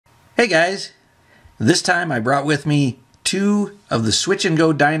Hey guys, this time I brought with me two of the Switch and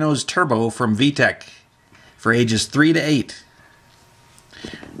Go Dinos Turbo from Vtech for ages 3 to 8.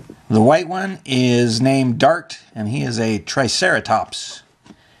 The white one is named Dart and he is a Triceratops.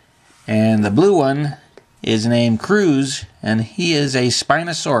 And the blue one is named Cruz and he is a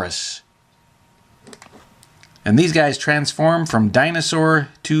Spinosaurus. And these guys transform from dinosaur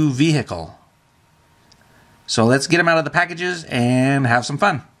to vehicle. So let's get them out of the packages and have some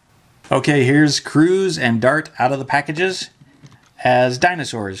fun. Okay, here's Cruz and Dart out of the packages as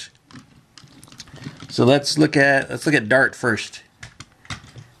dinosaurs. So let's look at Dart first.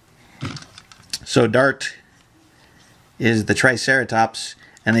 So Dart is the Triceratops,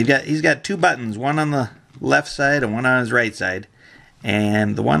 and he's got two buttons, one on the left side and one on his right side.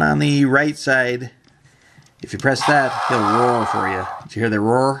 And the one on the right side, if you press that, he'll roar for you. Did you hear the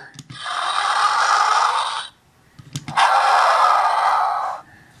roar?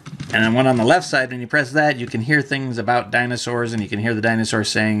 And then one on the left side, when you press that, you can hear things about dinosaurs, and you can hear the dinosaur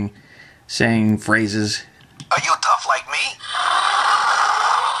saying phrases. Are you tough like me?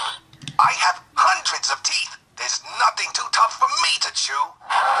 I have hundreds of teeth. There's nothing too tough for me to chew.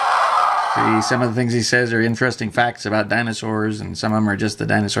 See, some of the things he says are interesting facts about dinosaurs, and some of them are just the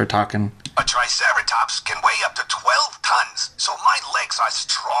dinosaur talking. A Triceratops can weigh up to 12 tons, so my legs are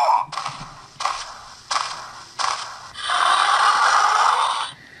strong.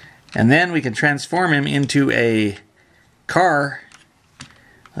 And then we can transform him into a car.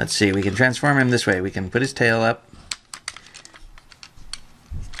 Let's see, we can transform him this way. We can put his tail up,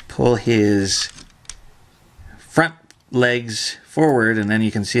 pull his front legs forward, and then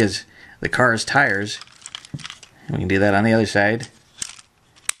you can see the car's tires. And we can do that on the other side.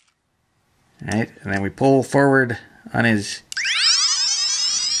 All right, and then we pull forward on his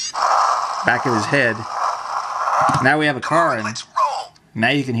back of his head. Now we have a car. And now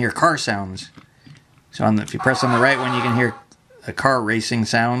you can hear car sounds. So if you press on the right one, you can hear a car racing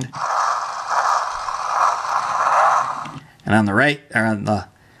sound. And on the right, or on the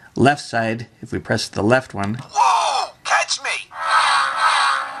left side, if we press the left one, whoa, catch me!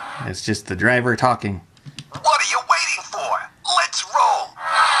 It's just the driver talking. What are you waiting for? Let's roll!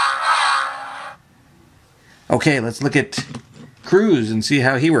 Okay, let's look at Cruz and see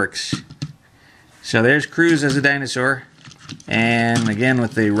how he works. So there's Cruz as a dinosaur. And again,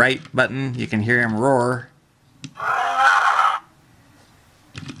 with the right button, you can hear him roar.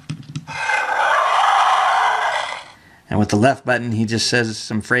 And with the left button, he just says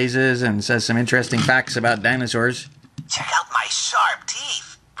some phrases and says some interesting facts about dinosaurs. Check out my sharp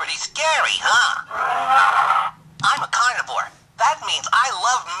teeth. Pretty scary, huh? I'm a carnivore. That means I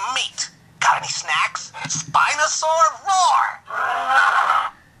love meat. Got any snacks? Spinosaur roar!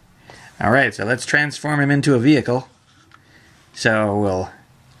 Alright, so let's transform him into a vehicle. So we'll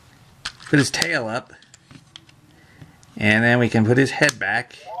put his tail up, and then we can put his head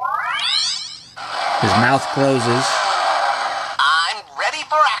back. His mouth closes. I'm ready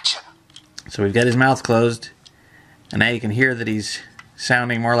for action. So we've got his mouth closed, and now you can hear that he's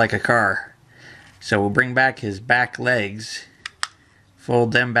sounding more like a car. So we'll bring back his back legs,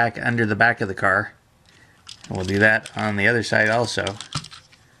 fold them back under the back of the car. And we'll do that on the other side also.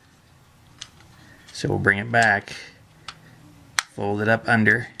 So we'll bring it back, fold it up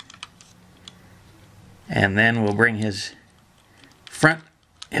under, and then we'll bring his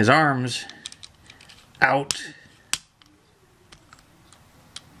arms out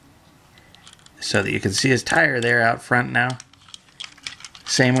so that you can see his tire there out front now.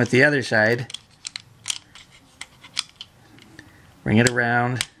 Same with the other side. Bring it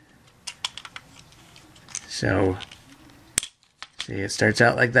around. So, see, it starts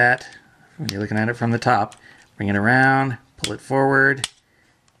out like that when you're looking at it from the top. Bring it around, pull it forward,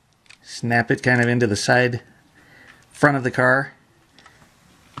 snap it kind of into the side front of the car,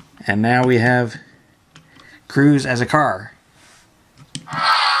 and now we have Cruz as a car.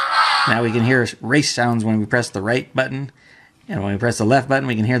 Now we can hear race sounds when we press the right button, and when we press the left button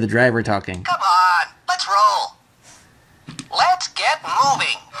we can hear the driver talking. Come on, let's roll. Let's get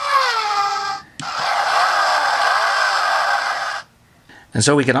moving. And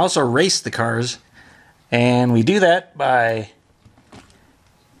so we can also race the cars, and we do that by,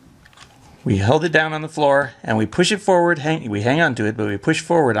 we hold it down on the floor and we push it forward, we hang on to it, but we push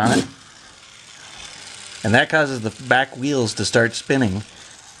forward on it, and that causes the back wheels to start spinning,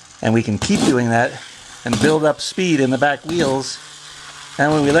 and we can keep doing that and build up speed in the back wheels,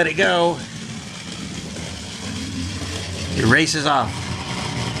 and when we let it go, it races off.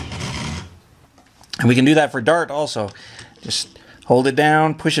 And we can do that for Dart also. Just hold it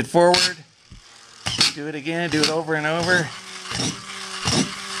down, push it forward, do it again, do it over and over.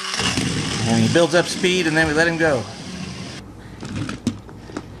 And he builds up speed and then we let him go.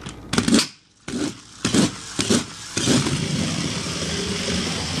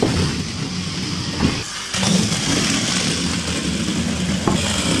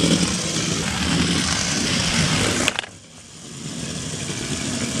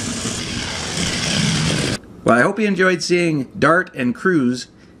 Well, I hope you enjoyed seeing Dart and Cruz,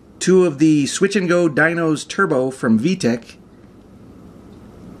 two of the Switch and Go Dinos Turbo from Vtech.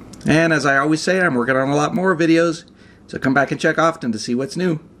 And as I always say, I'm working on a lot more videos, so come back and check often to see what's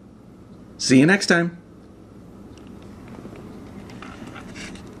new. See you next time.